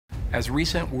As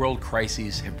recent world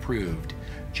crises have proved,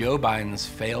 Joe Biden's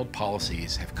failed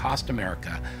policies have cost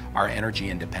America our energy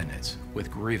independence with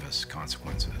grievous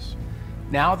consequences.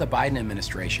 Now the Biden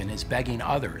administration is begging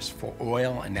others for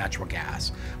oil and natural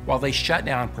gas while they shut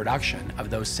down production of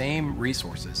those same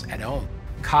resources at home,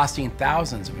 costing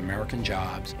thousands of American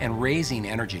jobs and raising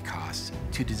energy costs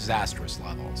to disastrous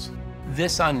levels.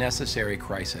 This unnecessary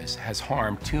crisis has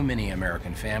harmed too many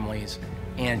American families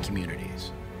and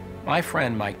communities. My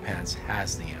friend Mike Pence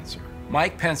has the answer.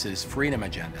 Mike Pence's Freedom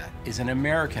Agenda is an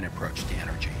American approach to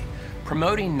energy,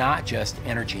 promoting not just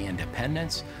energy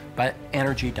independence, but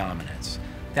energy dominance.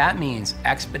 That means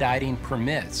expediting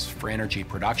permits for energy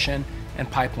production and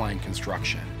pipeline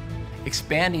construction,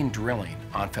 expanding drilling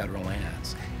on federal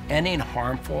lands, ending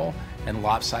harmful and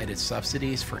lopsided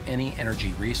subsidies for any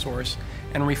energy resource,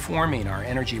 and reforming our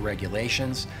energy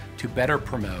regulations to better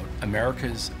promote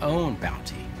America's own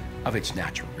bounty of its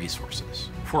natural resources.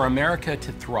 For America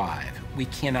to thrive, we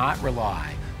cannot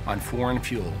rely on foreign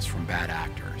fuels from bad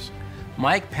actors.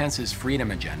 Mike Pence's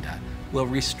Freedom Agenda will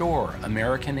restore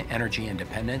American energy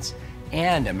independence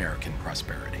and American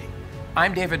prosperity.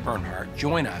 I'm David Bernhardt.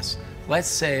 Join us. Let's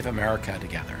save America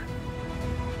together.